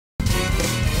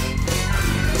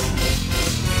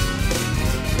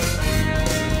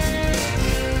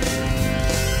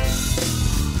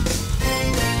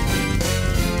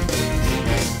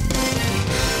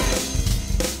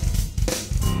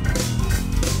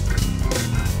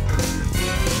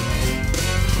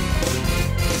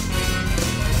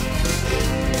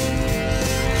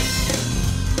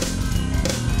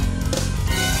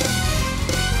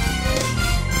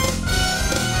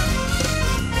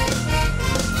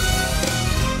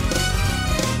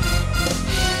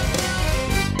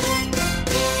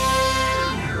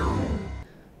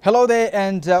Hello there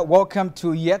and welcome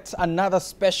to yet another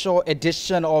special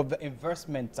edition of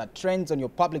Investments Trends on your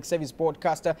public service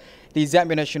broadcaster, the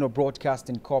Zambia National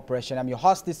Broadcasting Corporation. I'm your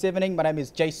host this evening. My name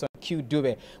is Jason Q.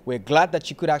 Dube. We're glad that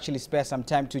you could actually spare some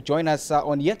time to join us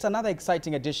on yet another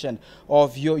exciting edition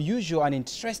of your usual and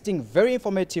interesting, very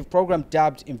informative program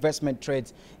dubbed Investment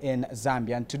Trades in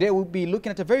Zambia. And today we'll be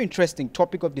looking at a very interesting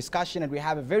topic of discussion, and we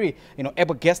have a very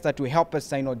able guest that will help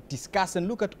us discuss and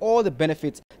look at all the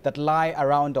benefits that lie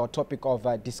around our topic of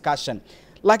discussion.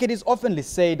 Like it is oftenly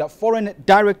said, that foreign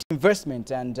direct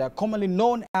investment, and commonly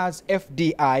known as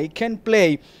FDI, can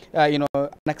play an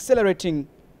accelerating,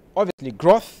 obviously,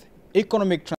 growth,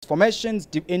 economic transformations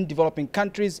in developing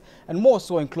countries, and more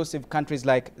so inclusive countries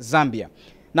like Zambia.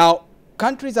 Now,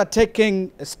 countries are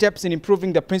taking steps in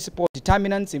improving the principal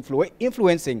determinants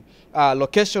influencing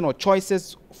locational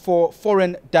choices for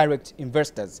foreign direct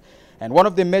investors. And one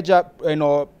of the major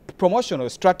promotional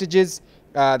strategies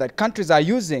that countries are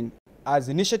using as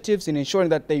initiatives in ensuring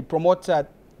that they promote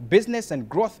business and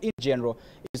growth in general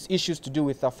is issues to do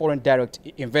with foreign direct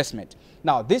investment.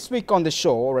 Now, this week on the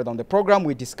show, or on the program,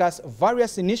 we discuss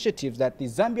various initiatives that the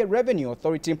Zambia Revenue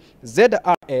Authority,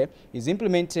 ZRA, is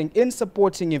implementing in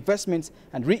supporting investments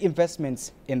and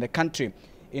reinvestments in the country.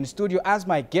 In studio as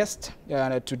my guest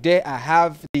today, I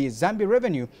have the Zambia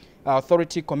Revenue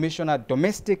Authority Commissioner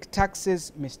Domestic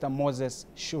Taxes, Mr. Moses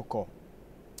Shuko.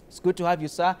 It's good to have you,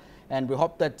 sir, and we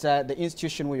hope that the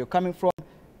institution where you're coming from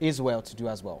is well to do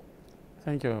as well.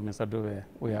 Thank you, Mr. Dube.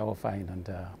 We are all fine and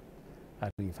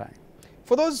are doing fine.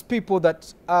 For those people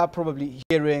that are probably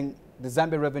hearing the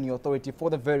Zambia Revenue Authority for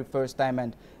the very first time,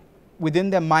 and within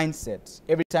their mindset,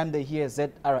 every time they hear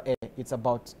ZRA, it's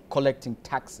about collecting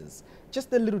taxes.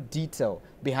 Just a little detail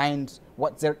behind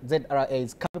what ZRA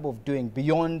is capable of doing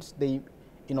beyond the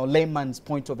layman's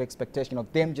point of expectation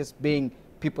of them just being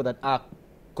people that are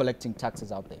collecting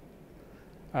taxes out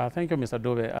there. Thank you, Mr.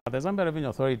 Dube. The Zambia Revenue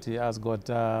Authority has got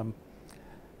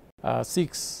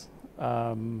 6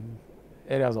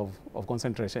 areas of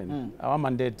concentration. Our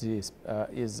mandate is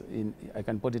in, I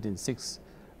can put it in 6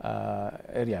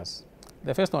 areas.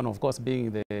 The first one, of course,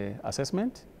 being the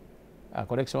assessment,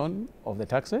 collection of the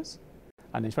taxes,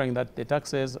 and ensuring that the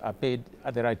taxes are paid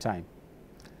at the right time.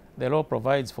 The law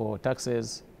provides for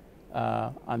taxes,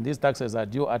 and these taxes are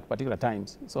due at particular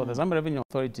times. So the Zambia Revenue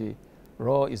Authority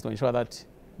role is to ensure that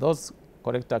those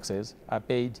correct taxes are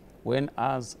paid when,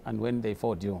 as, and when they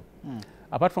fall due.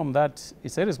 Apart from that,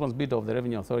 it's a responsibility of the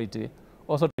Revenue Authority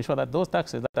also to ensure that those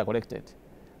taxes that are collected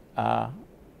are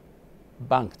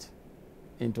banked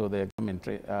into the government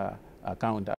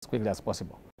account as quickly as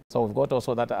possible. So we've got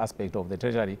also that aspect of the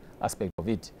treasury aspect of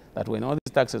it, that when all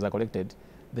these taxes are collected,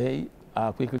 they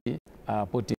are quickly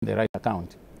put in the right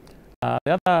account.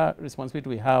 The other responsibility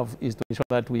we have is to ensure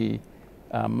that we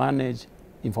manage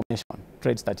information,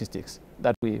 trade statistics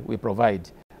that we provide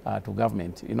to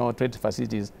government. Trade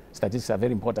facilities statistics are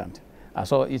very important.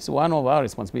 So it's one of our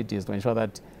responsibilities to ensure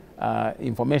that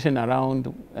information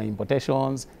around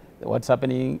importations, what's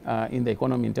happening in the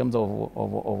economy in terms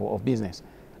of business,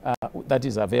 that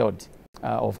is availed,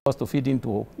 of course, to feed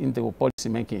into policy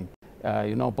making.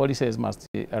 Policies must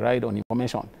ride on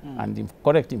information and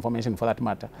correct information for that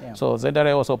matter. Yeah. So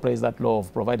ZRA also plays that role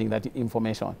of providing that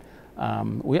information.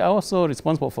 We are also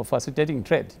responsible for facilitating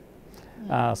trade.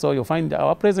 So you'll find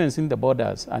our presence in the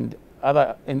borders and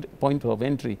other points of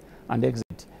entry and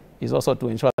exit is also to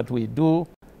ensure that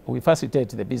we facilitate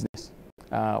the business.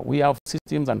 We have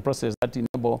systems and processes that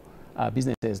enable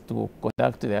businesses to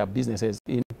conduct their businesses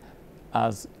in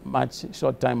as much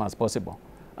short time as possible.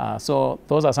 So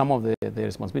those are some of the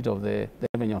responsibilities of the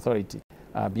Revenue Authority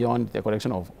beyond the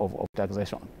collection of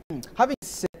taxation. Having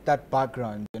set that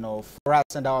background, for us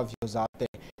and our viewers out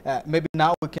there, maybe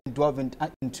now we can delve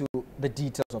into the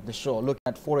details of the show, looking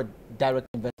at foreign direct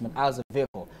investment as a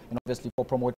vehicle, and obviously for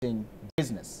promoting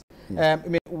business.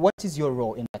 What is your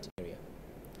role in that area?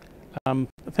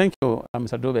 Thank you,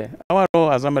 Mr. Dube. Our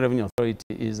role as Zambia Revenue Authority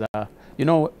is,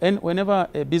 whenever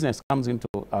a business comes into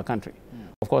our country,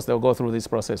 of course, they'll go through this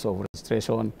process of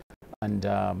registration, and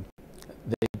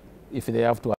if they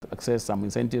have to access some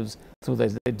incentives through the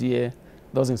ZRA,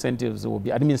 those incentives will be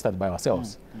administered by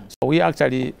ourselves. So we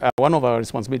actually, one of our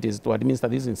responsibilities is to administer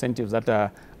these incentives that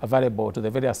are available to the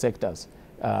various sectors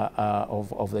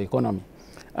of the economy.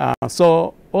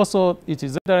 So also, it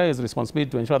is ZRA's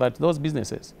responsibility to ensure that those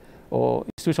businesses or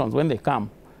institutions, when they come,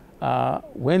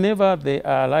 whenever they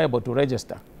are liable to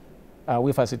register,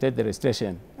 we facilitate the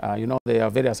registration. There are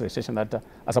various registrations that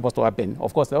are supposed to happen.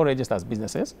 Of course, they all register as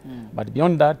businesses, but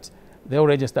beyond that, they all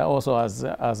register also as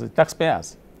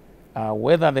taxpayers.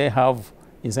 Whether they have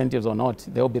incentives or not,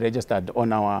 they will be registered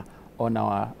on our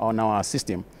on our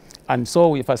system. And so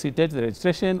we facilitate the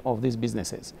registration of these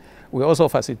businesses. We also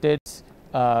facilitate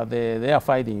their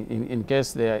filing in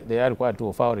case they are required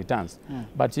to file returns.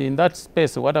 But in that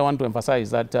space, what I want to emphasize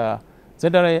is that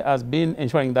ZRA has been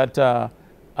ensuring that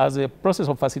as a process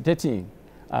of facilitating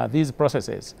these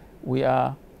processes, we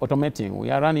are automating.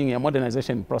 We are running a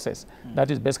modernization process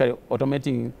that is basically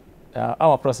automating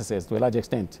our processes to a large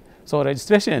extent. So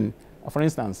registration, for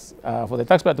instance, for the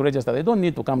taxpayer to register, they don't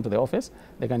need to come to the office.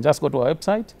 They can just go to our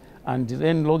website and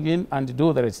then log in and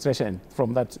do the registration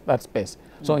from that space.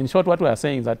 So in short, what we are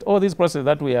saying is that all these processes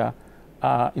that we are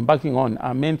embarking on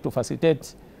are meant to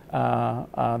facilitate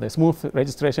the smooth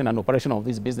registration and operation of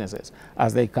these businesses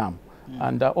as they come.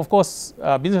 And of course,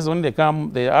 businesses, when they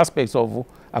come, the aspects of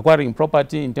acquiring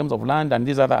property in terms of land and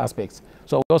these other aspects.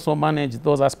 So we also manage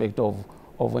those aspects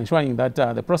of ensuring that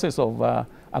the process of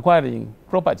acquiring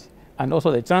property and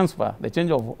also the transfer, the change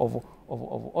of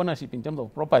ownership in terms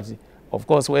of property, of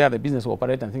course, where the business will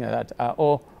operate and things like that, are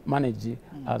all managed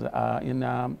in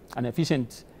an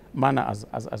efficient manner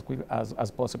as quick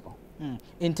as possible.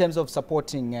 In terms of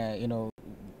supporting, you know,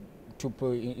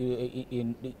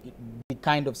 in the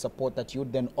kind of support that you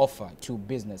then offer to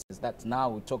businesses, that's now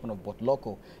we're talking of both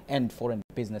local and foreign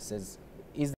businesses,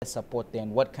 is there support there,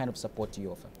 and what kind of support do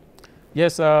you offer?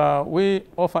 Yes, we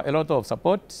offer a lot of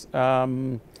support.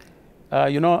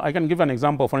 You know, I can give an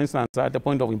example, for instance, at the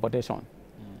point of importation.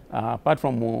 Apart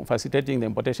from facilitating the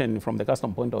importation from the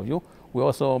custom point of view, we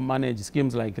also manage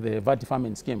schemes like the VAT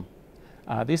farming scheme.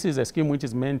 This is a scheme which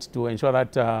is meant to ensure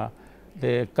that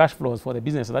the cash flows for the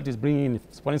business that is bringing in,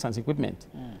 for instance, equipment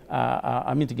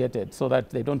are mitigated so that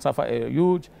they don't suffer a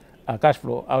huge cash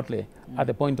flow outlay at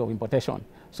the point of importation.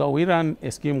 So we run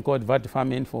a scheme called VAT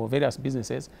farming for various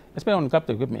businesses, especially on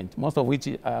capital equipment, most of which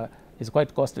is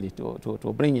quite costly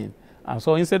to bring in.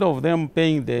 So instead of them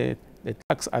paying the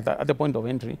tax at the point of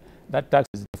entry, that tax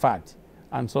is deferred.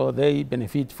 And so they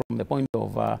benefit from the point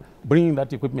of bringing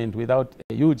that equipment without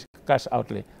a huge cash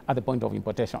outlay at the point of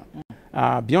importation.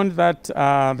 Beyond that,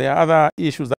 there are other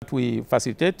issues that we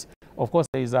facilitate. Of course,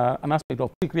 there is an aspect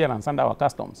of pre-clearance under our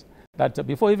customs, that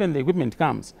before even the equipment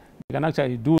comes, we can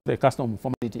actually do the custom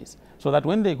formalities, so that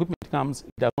when the equipment comes,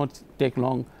 it does not take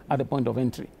long at the point of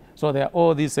entry. So there are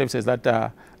all these services that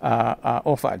are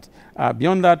offered.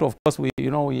 Beyond that, of course, we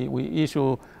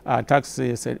issue tax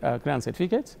clearance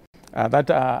certificates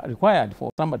that are required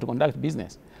for somebody to conduct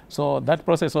business. So that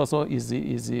process also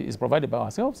is provided by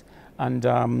ourselves, and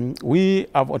we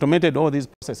have automated all these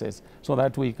processes so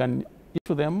that we can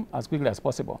issue them as quickly as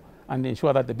possible and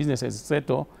ensure that the businesses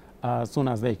settle as soon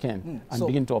as they can and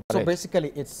begin to operate. So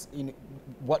basically, it's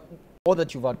all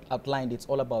that you've outlined, it's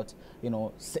all about, you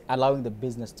know, allowing the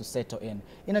business to settle in.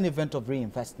 In an event of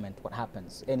reinvestment, what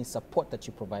happens? Any support that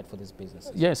you provide for these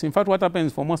businesses? Yes, in fact, what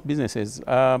happens for most businesses,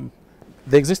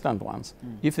 the existent ones,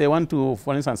 if they want to,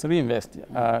 for instance, reinvest,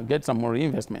 get some more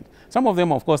reinvestment, some of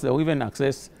them, of course, they will even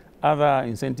access other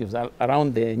incentives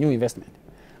around the new investment.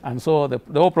 And so the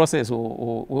whole process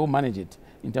will manage it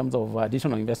in terms of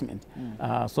additional investment.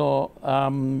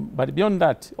 But beyond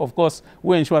that, of course,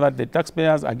 we ensure that the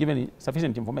taxpayers are given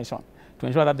sufficient information to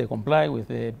ensure that they comply with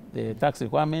the tax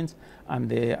requirements, and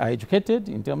they are educated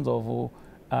in terms of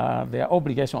their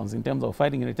obligations, in terms of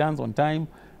filing returns on time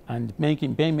and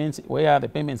making payments where the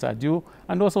payments are due,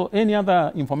 and also any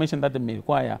other information that they may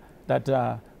require that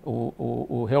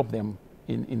will help them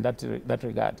in that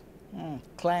regard.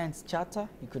 Clients charter,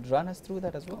 you could run us through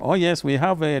that as well? Oh yes, we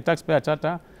have a taxpayer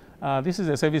charter. This is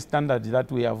a service standard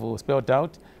that we have spelled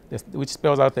out, which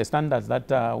spells out the standards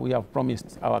that we have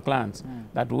promised our clients,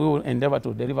 that we will endeavor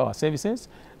to deliver our services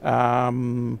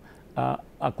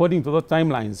according to those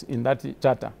timelines in that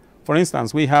charter. For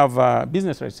instance, we have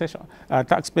business registration,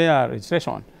 taxpayer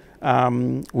registration.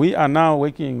 We are now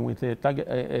working with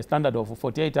a standard of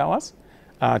 48 hours.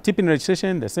 Tipping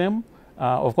registration, the same.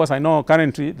 Of course, I know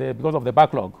currently, because of the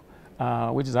backlog,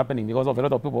 which is happening because of a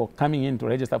lot of people coming in to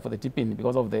register for the tipping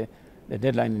because of the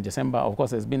deadline in December, of course,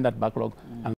 there's been that backlog.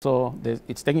 And so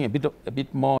it's taking a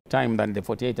bit more time than the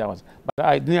 48 hours. But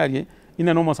ideally, in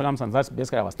a normal circumstance, that's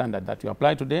basically our standard, that you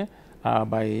apply today,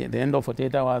 by the end of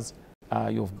 48 hours,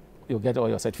 you'll get all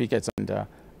your certificates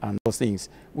and those things.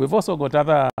 We've also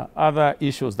got other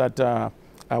issues that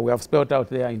we have spelled out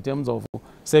there in terms of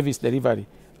service delivery.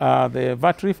 The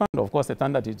VAT refund, of course, the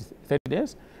standard is 30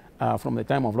 days from the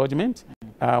time of lodgement.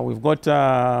 We've got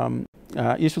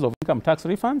issues of income tax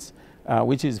refunds,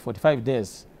 which is 45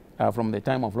 days from the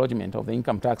time of lodgement of the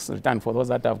income tax return for those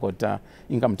that have got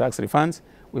income tax refunds.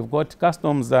 We've got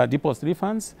customs deposit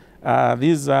refunds.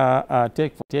 These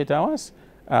take 48 hours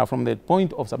from the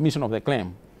point of submission of the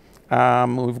claim.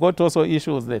 We've got also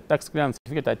issues, the tax clearance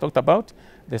certificate I talked about.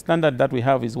 The standard that we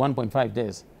have is 1.5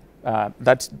 days.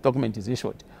 That document is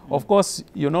issued. Of course,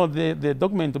 you know, the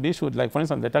document to be issued, like for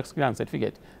instance, the tax clearance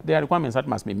certificate, there are requirements that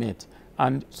must be met.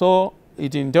 And so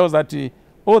it entails that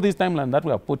all these timelines that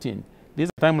we have put in, these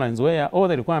are timelines where all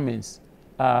the requirements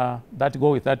that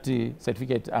go with that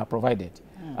certificate are provided.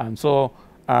 And so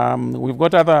we've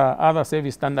got other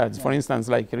service standards, for instance,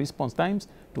 like response times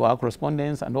to our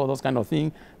correspondence and all those kind of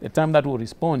things. The time that will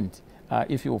respond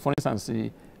if you, for instance,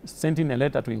 sent in a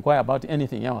letter to inquire about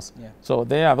anything else. So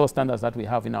there are those standards that we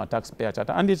have in our taxpayer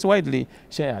charter, and it's widely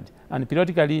shared. And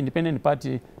periodically, independent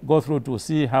party go through to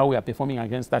see how we are performing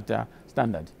against that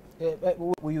standard.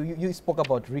 You spoke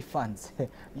about refunds.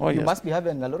 You must be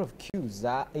having a lot of queues.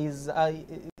 Is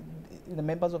the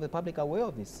members of the public aware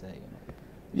of this?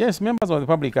 Yes, members of the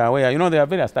public are aware. You know, there are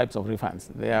various types of refunds.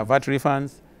 There are VAT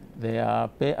refunds, there are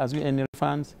pay-as-you-earn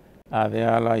refunds,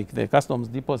 there are like the customs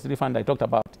deposit refund I talked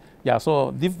about. Yeah,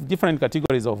 so different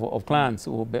categories of clients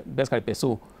who basically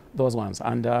pursue those ones.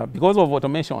 And because of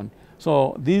automation,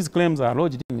 so these claims are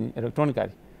lodged in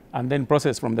electronically and then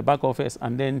processed from the back office.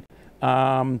 And then,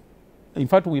 in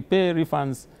fact, we pay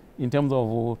refunds in terms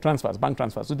of transfers, bank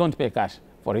transfers. We don't pay cash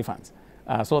for refunds.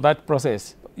 So that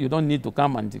process, you don't need to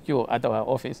come and queue at our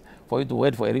office for you to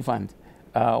wait for a refund.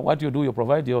 What you do, you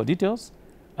provide your details.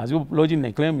 As you lodge in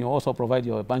a claim, you also provide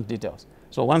your bank details.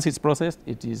 So once it's processed,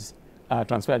 it is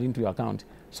transferred into your account.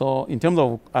 So in terms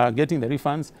of getting the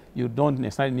refunds, you don't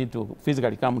necessarily need to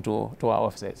physically come to our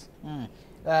offices.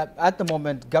 At the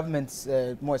moment, governments,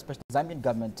 more especially the Zambian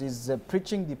government, is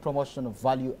preaching the promotion of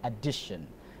value addition,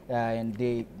 and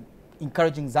they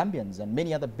encouraging Zambians and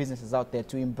many other businesses out there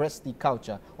to embrace the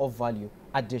culture of value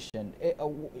addition.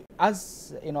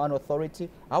 As an authority,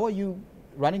 how are you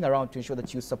running around to ensure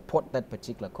that you support that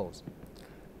particular cause?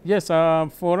 Yes,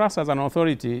 for us as an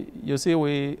authority, you see,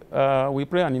 we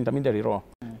play an intermediary role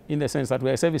in the sense that we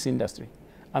are a service industry.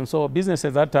 And so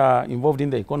businesses that are involved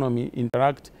in the economy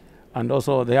interact, and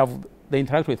also they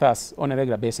interact with us on a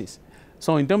regular basis.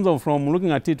 So in terms of from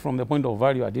looking at it from the point of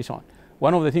value addition,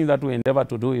 one of the things that we endeavor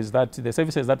to do is that the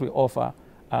services that we offer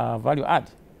are value add,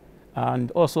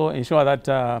 and also ensure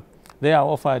that they are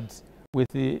offered with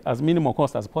as minimal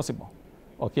cost as possible.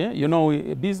 Okay, you know,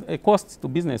 a cost to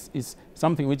business is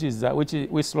something which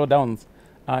slow down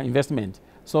investment.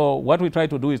 So what we try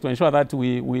to do is to ensure that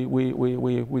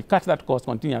we cut that cost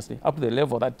continuously up to the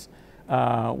level that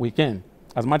we can,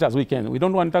 as much as we can. We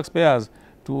don't want taxpayers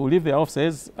to leave their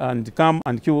offices and come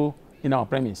and queue in our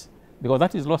premise, because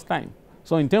that is lost time.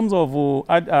 So in terms of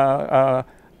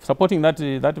supporting that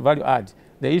value add,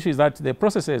 the issue is that the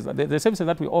processes, the services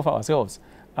that we offer ourselves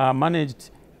are managed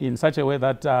in such a way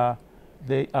that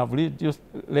they have reduced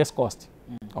less cost.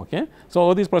 Okay, so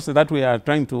all these processes that we are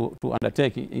trying to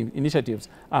undertake, initiatives,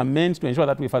 are meant to ensure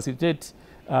that we facilitate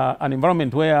an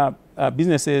environment where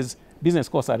business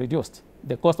costs are reduced.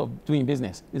 The cost of doing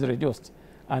business is reduced,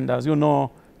 and as you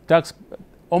know,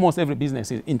 almost every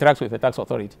business interacts with the tax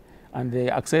authority, and they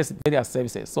access various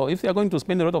services. So if they are going to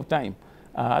spend a lot of time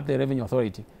at the revenue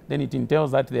authority, then it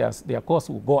entails that their costs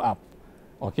will go up.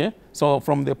 Okay, so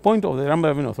from the point of the Zambia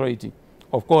Revenue Authority,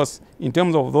 of course, in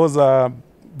terms of those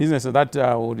businesses that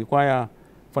would require,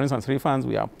 for instance, refunds,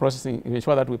 we are processing,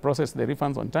 ensure that we process the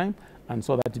refunds on time, and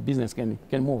so that the business can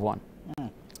move on.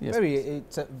 Yes,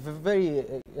 it's very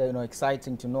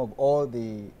exciting to know of all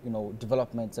the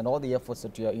developments and all the efforts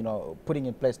that you are putting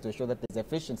in place to ensure that there's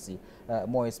efficiency,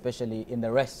 more especially in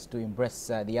the rest, to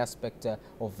embrace the aspect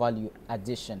of value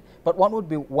addition. But one would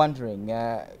be wondering,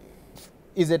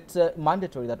 is it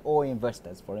mandatory that all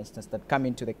investors, for instance, that come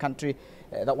into the country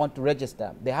that want to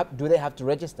register, do they have to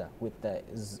register with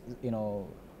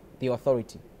the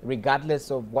authority, regardless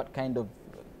of what kind of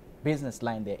business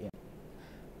line they're in?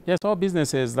 Yes, all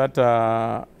businesses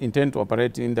that intend to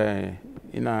operate in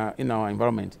our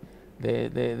environment, there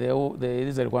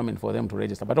is a requirement for them to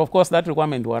register. But of course, that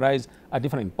requirement will arise at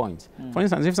different points. For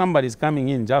instance, if somebody is coming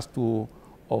in just to,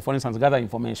 or for instance, gather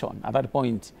information, at that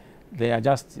point, they are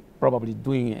just probably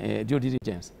doing due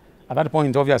diligence. At that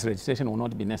point, obvious registration will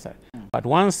not be necessary. But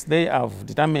once they have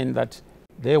determined that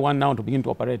they want now to begin to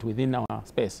operate within our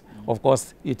space, of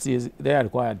course, they are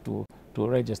required to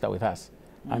register with us.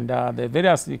 And the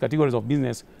various categories of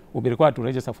business will be required to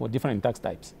register for different tax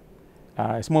types.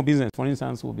 A small business, for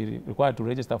instance, will be required to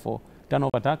register for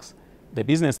turnover tax. The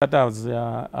business that has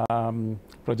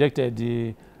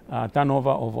projected turnover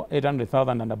of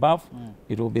 800,000 and above,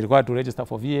 it will be required to register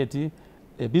for VAT.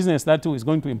 A business that is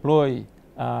going to employ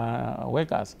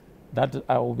workers, that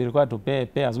will be required to pay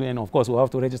as we earn. Of course, we'll have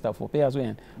to register for pay as we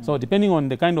earn. So depending on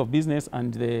the kind of business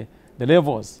and the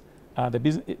levels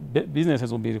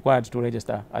businesses will be required to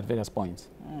register at various points.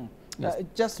 Yes.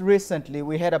 Just recently,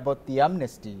 we heard about the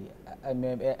amnesty, I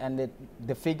mean, and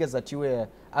the figures that you were,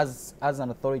 as an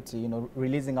authority, you know,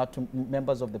 releasing out to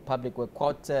members of the public were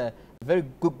quite very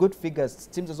good figures.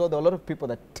 It seems as though there were a lot of people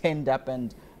that turned up,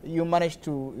 and you managed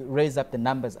to raise up the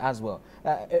numbers as well.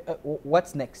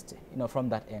 What's next, you know, from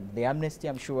that end? The amnesty,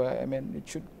 I'm sure, I mean, it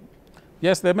should...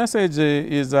 Yes, the message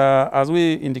is, as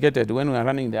we indicated when we were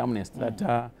running the amnesty,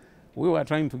 that we were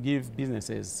trying to give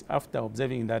businesses, after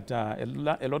observing that a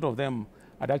lot of them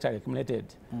had actually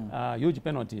accumulated huge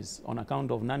penalties on account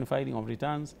of non-filing of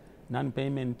returns,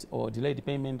 non-payment or delayed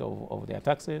payment of their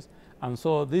taxes. And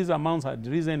so these amounts had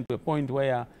risen to a point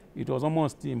where it was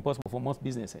almost impossible for most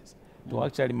businesses to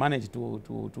actually manage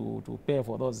to pay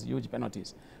for those huge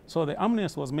penalties. So the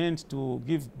amnesty was meant to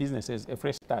give businesses a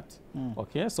fresh start,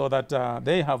 okay, so that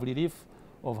they have relief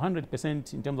of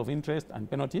 100% in terms of interest and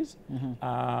penalties,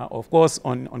 of course,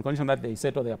 on condition that they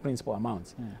settle their principal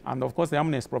amounts. And of course, the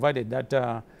amnesty provided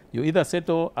that you either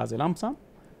settle as a lump sum,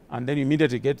 and then you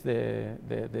immediately get the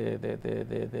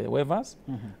waivers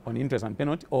on interest and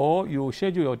penalty, or you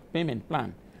schedule your payment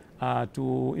plan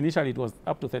to, initially it was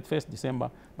up to 31st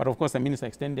December, but of course the minister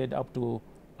extended up to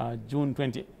June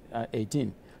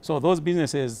 2018. So those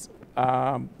businesses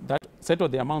that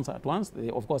settled the amounts at once,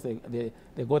 of course they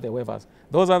got the waivers.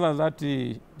 Those others that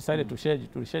decided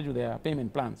to schedule their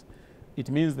payment plans, it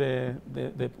means the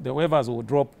waivers will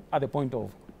drop at the point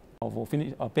of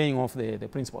paying off the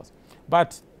principals.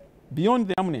 But beyond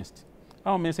the amnesty,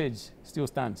 our message still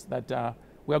stands that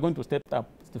we are going to step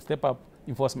up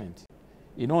enforcement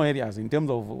in all areas in terms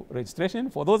of registration.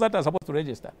 For those that are supposed to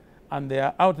register and they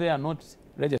are out there not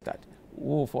registered, we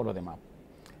will follow them up.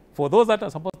 For those that are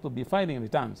supposed to be filing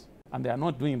returns and they are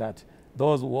not doing that,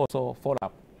 those will also follow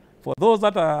up. For those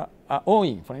that are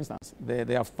owing, for instance,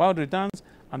 they have filed returns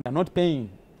and they are not paying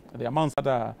the amounts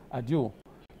that are due,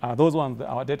 those ones,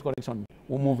 our debt collection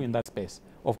will move in that space.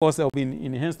 Of course, there will be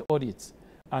enhanced audits,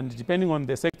 and depending on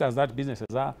the sectors that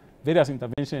businesses are, various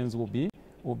interventions will be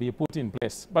put in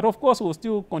place. But of course, we'll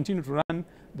still continue to run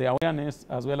the awareness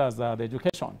as well as the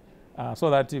education,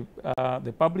 so that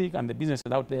the public and the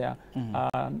businesses out there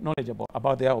are knowledgeable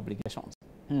about their obligations.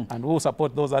 And we'll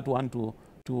support those that want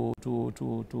to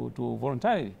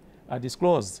voluntarily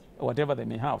disclose whatever they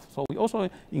may have. So we also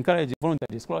encourage voluntary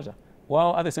disclosure,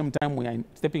 while at the same time we are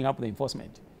stepping up the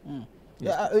enforcement.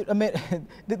 Yeah, I mean,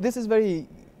 this is very,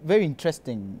 very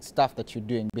interesting stuff that you're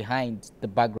doing behind the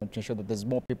background to ensure that there's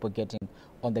more people getting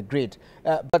on the grid.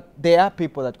 But there are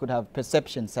people that could have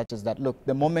perceptions such as that, look,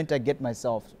 the moment I get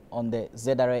myself on the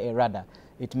ZRA radar,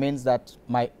 it means that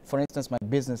for instance, my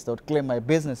business, they would claim my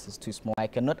business is too small. I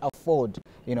cannot afford,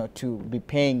 you know, to be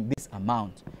paying this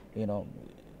amount, you know,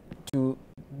 to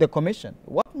the commission.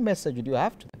 What message do you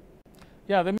have to them?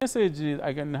 Yeah, the message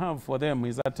I can have for them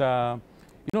is that,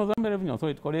 you know, the Zambia Revenue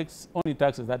Authority collects only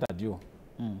taxes that are due.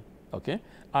 Okay?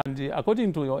 And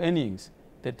according to your earnings,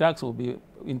 the tax will be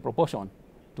in proportion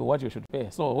to what you should pay.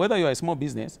 So whether you are a small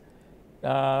business,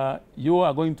 you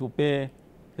are going to pay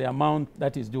the amount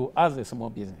that is due as a small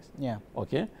business. Yeah.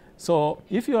 Okay? So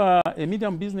if you are a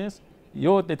medium business,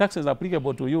 the taxes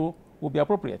applicable to you will be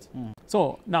appropriate.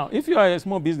 So now, if you are a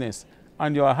small business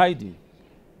and you are hiding,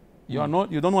 you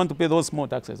don't want to pay those small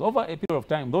taxes. Over a period of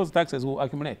time, those taxes will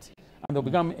accumulate and they'll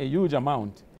become a huge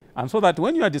amount. And so that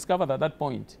when you are discovered at that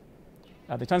point,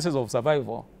 the chances of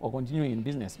survival or continuing in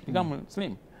business become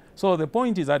slim. So the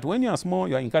point is that when you are small,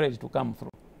 you are encouraged to come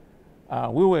through.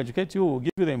 We will educate you, we'll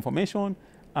give you the information,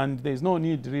 and there's no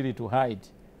need really to hide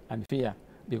and fear,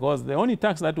 because the only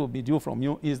tax that will be due from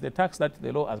you is the tax that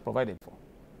the law has provided for.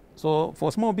 So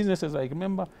for small businesses, I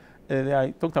remember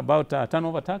I talked about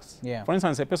turnover tax. Yeah. For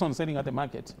instance, a person selling at the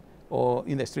market or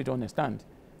in the street on a stand,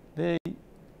 they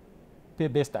pay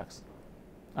base tax.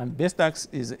 And base tax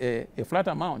is a flat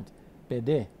amount per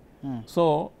day.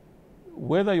 So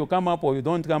whether you come up or you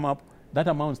don't come up, that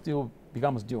amount still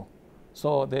becomes due.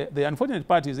 So the unfortunate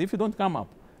part is if you don't come up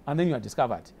and then you are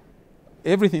discovered,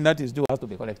 everything that is due has to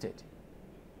be collected.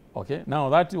 Okay, now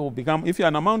that will become, if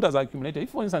an amount has accumulated, if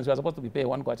for instance you are supposed to be paid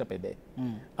 1 kwacha per day,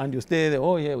 and you stay the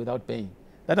whole year without paying,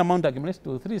 that amount accumulates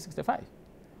to 365.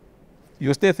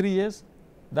 You stay 3 years,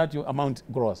 that your amount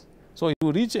grows. So it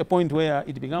will reach a point where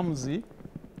it becomes a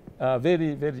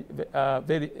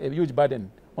huge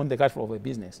burden on the cash flow of a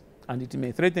business, and it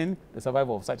may threaten the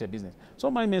survival of such a business.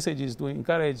 So my message is to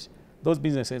encourage those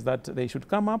businesses that they should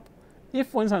come up. If,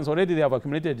 for instance, already they have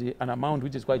accumulated an amount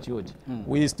which is quite huge,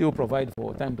 we still provide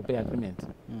for time to pay agreement.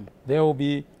 There will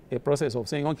be a process of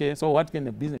saying, okay, so what can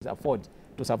the business afford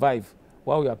to survive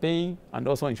while we are paying, and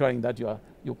also ensuring that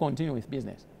you continue with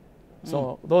business.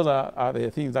 So those are the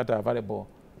things that are available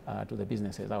to the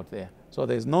businesses out there. So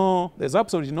there's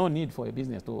absolutely no need for a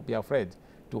business to be afraid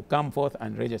to come forth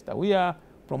and register. We are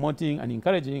promoting and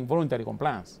encouraging voluntary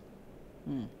compliance.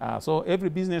 So every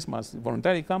business must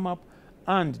voluntarily come up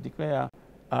and declare,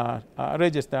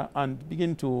 register, and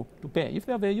begin to pay. If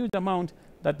they have a huge amount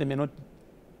that they may not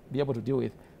be able to deal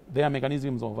with, there are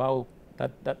mechanisms of how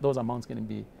those amounts can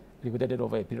be liquidated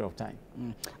over a period of time.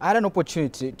 I had an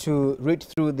opportunity to read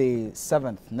through the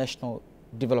 7th National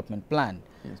Development Plan.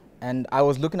 Yes. And I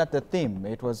was looking at the theme.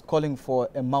 It was calling for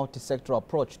a multi-sectoral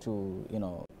approach to,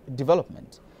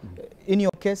 development. In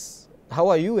your case, how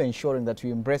are you ensuring that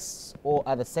you embrace all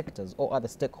other sectors, all other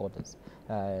stakeholders,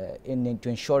 into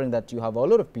ensuring that you have a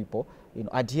lot of people,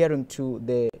 adhering to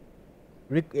the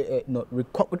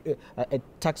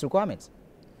tax requirements?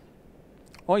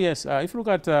 Oh yes, if you look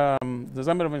at the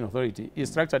Zambia Revenue Authority,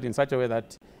 it's structured in such a way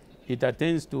that it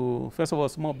attends to, first of all,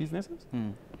 small businesses.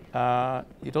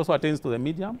 It also attends to the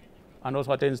medium and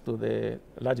also attends to the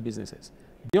large businesses.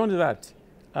 Beyond that,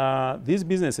 these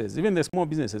businesses, even the small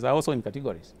businesses, are also in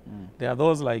categories. There are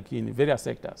those like in various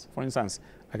sectors. For instance,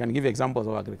 I can give examples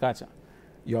of agriculture.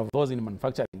 You have those in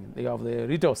manufacturing. You have the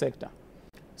retail sector.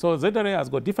 So ZRA has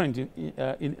got different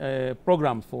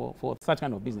programs for such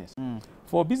kind of business.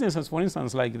 For businesses, for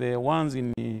instance, like the ones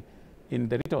in the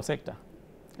retail sector,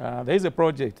 there is a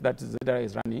project that ZRA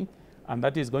is running, and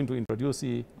that is going to introduce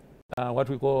what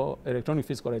we call electronic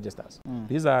fiscal registers.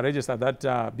 These are registers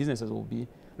that businesses will be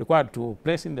required to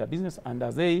place in their business, and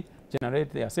as they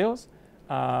generate their sales,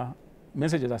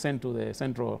 messages are sent to the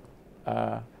central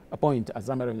point at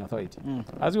Zambia Revenue Authority.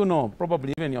 As you know,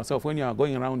 probably even yourself, when you are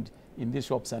going around in these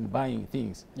shops and buying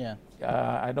things,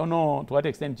 I don't know to what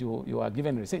extent you are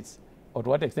given receipts, or to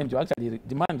what extent you actually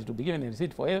demand to be given a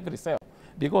receipt for every sale.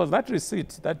 Because that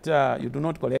receipt that you do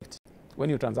not collect when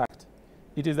you transact,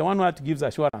 it is the one that gives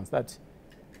assurance that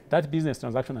that business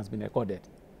transaction has been recorded.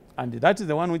 And that is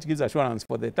the one which gives assurance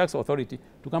for the tax authority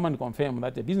to come and confirm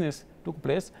that the business took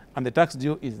place and the tax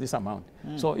due is this amount.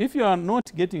 So if you are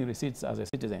not getting receipts as a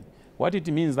citizen, what it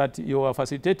means that you are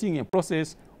facilitating a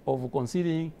process of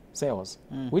concealing sales,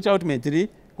 which ultimately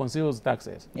conceals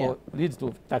taxes or leads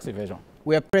to tax evasion.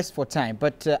 We are pressed for time,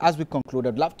 but as we conclude,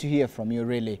 I'd love to hear from you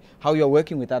really how you're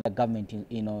working with other government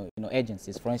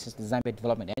agencies, for instance, the Zambia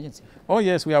Development Agency. Oh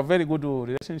yes, we have very good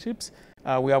relationships.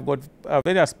 We have got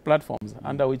various platforms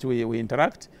under which we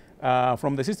interact.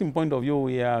 From the system point of view,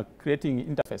 we are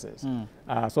creating interfaces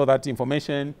so that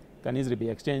information can easily be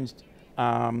exchanged.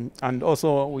 And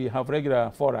also we have regular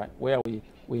fora where we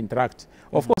interact.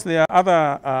 Of course, there are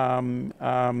other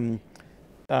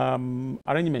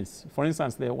arrangements. For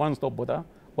instance, the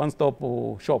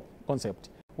one-stop shop concept,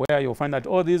 where you'll find that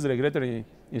all these regulatory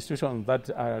institutions that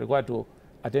are required to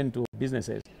attend to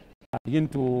businesses begin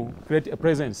to create a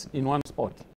presence in one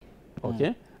spot,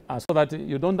 okay? So that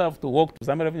you don't have to walk to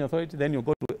Zambia Revenue Authority, then you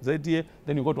go to ZRA,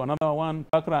 then you go to another one,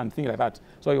 Pakra, and things like that.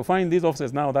 So you'll find these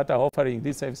offices now that are offering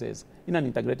these services in an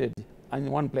integrated and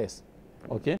in one place,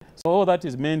 okay? So all that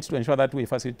is meant to ensure that we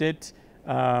facilitate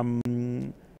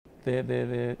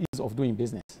the ease of doing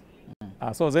business.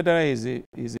 So ZRA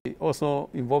is also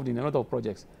involved in a lot of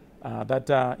projects that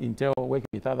entail working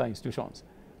with other institutions,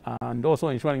 and also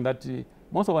ensuring that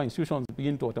most of our institutions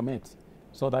begin to automate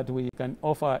so that we can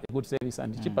offer a good service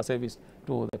and cheaper service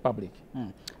to the public.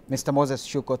 Mr. Moses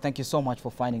Shuko, thank you so much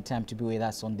for finding time to be with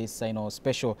us on this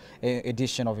special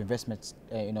edition of Investment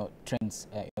Trends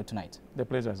tonight. The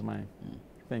pleasure is mine.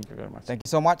 Thank you very much. Thank you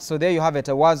so much. So there you have it.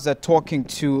 I was talking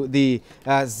to the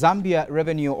Zambia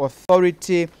Revenue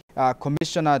Authority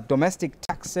Commissioner Domestic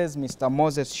Taxes, Mr.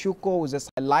 Moses Shuko, who's just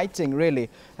highlighting really,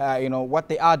 what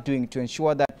they are doing to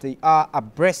ensure that they are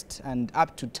abreast and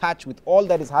up to touch with all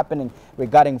that is happening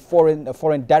regarding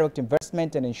foreign direct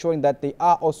investment, and ensuring that they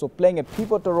are also playing a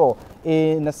pivotal role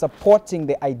in supporting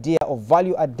the idea of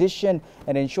value addition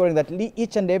and ensuring that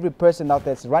each and every person out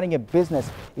there that's running a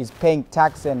business is paying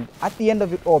tax, and at the end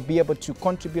of it all be able to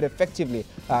contribute effectively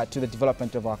to the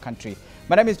development of our country.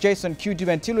 My name is Jason QD.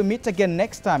 Until we meet again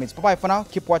next time, it's bye-bye for now.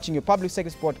 Keep watching your public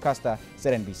service broadcaster,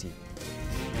 ZNBC.